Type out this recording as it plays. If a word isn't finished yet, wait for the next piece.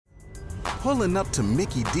Pulling up to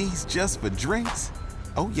Mickey D's just for drinks?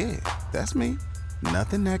 Oh yeah, that's me.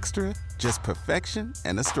 Nothing extra, just perfection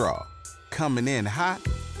and a straw. Coming in hot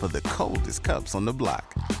for the coldest cups on the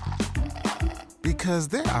block. Because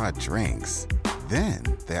there are drinks. Then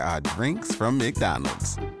there are drinks from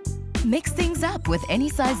McDonald's. Mix things up with any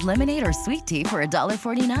size lemonade or sweet tea for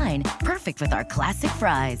 $1.49. Perfect with our classic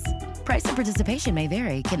fries. Price and participation may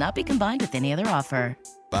vary. Cannot be combined with any other offer.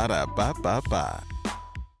 Ba-da-ba-ba-ba.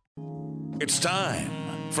 It's time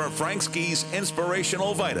for Frank Ski's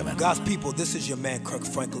Inspirational Vitamin. God's people, this is your man, Kirk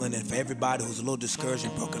Franklin, and for everybody who's a little discouraged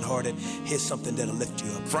and brokenhearted, here's something that'll lift you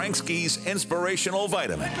up. Frank Ski's Inspirational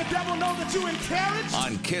Vitamin. Let the devil know that you encouraged.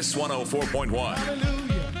 On KISS 104.1.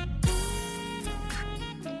 Hallelujah.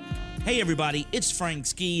 Hey everybody, it's Frank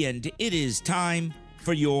Ski, and it is time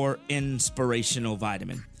for your Inspirational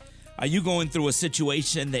Vitamin. Are you going through a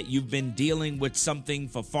situation that you've been dealing with something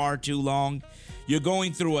for far too long? You're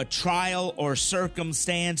going through a trial or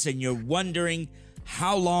circumstance and you're wondering,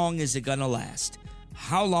 how long is it going to last?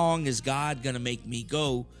 How long is God going to make me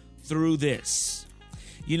go through this?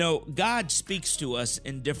 You know, God speaks to us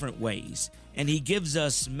in different ways, and He gives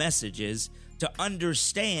us messages to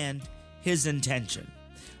understand His intention.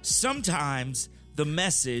 Sometimes the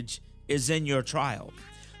message is in your trial.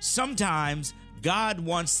 Sometimes God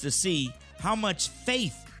wants to see how much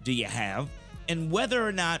faith do you have and whether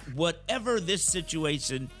or not whatever this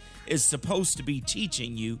situation is supposed to be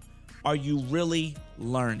teaching you, are you really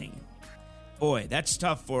learning? Boy, that's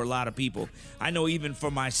tough for a lot of people. I know even for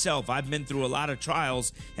myself, I've been through a lot of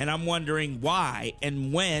trials and I'm wondering why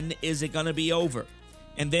and when is it going to be over?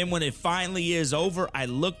 And then when it finally is over, I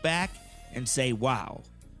look back and say, wow,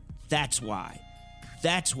 that's why.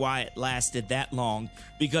 That's why it lasted that long,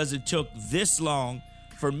 because it took this long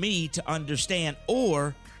for me to understand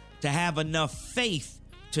or to have enough faith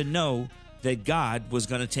to know that God was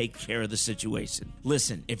going to take care of the situation.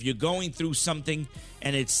 Listen, if you're going through something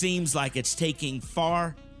and it seems like it's taking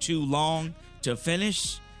far too long to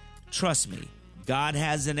finish, trust me, God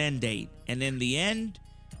has an end date. And in the end,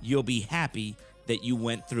 you'll be happy that you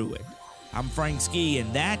went through it. I'm Frank Ski,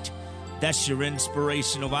 and that's your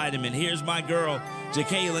Inspirational Vitamin. Here's my girl,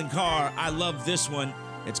 Jacqueline Carr. I love this one.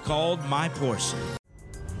 It's called My Portion.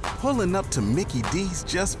 Pulling up to Mickey D's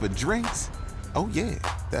just for drinks? Oh yeah,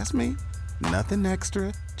 that's me. Nothing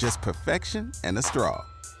extra, just perfection and a straw.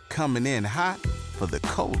 Coming in hot for the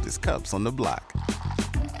coldest cups on the block.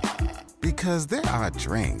 Because there are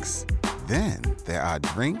drinks. Then there are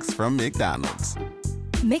drinks from McDonald's.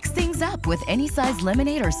 Mix things up with any size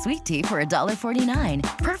lemonade or sweet tea for $1.49.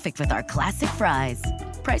 Perfect with our classic fries.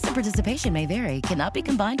 Price and participation may vary. Cannot be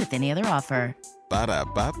combined with any other offer.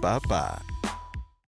 Ba-da-ba-ba-ba.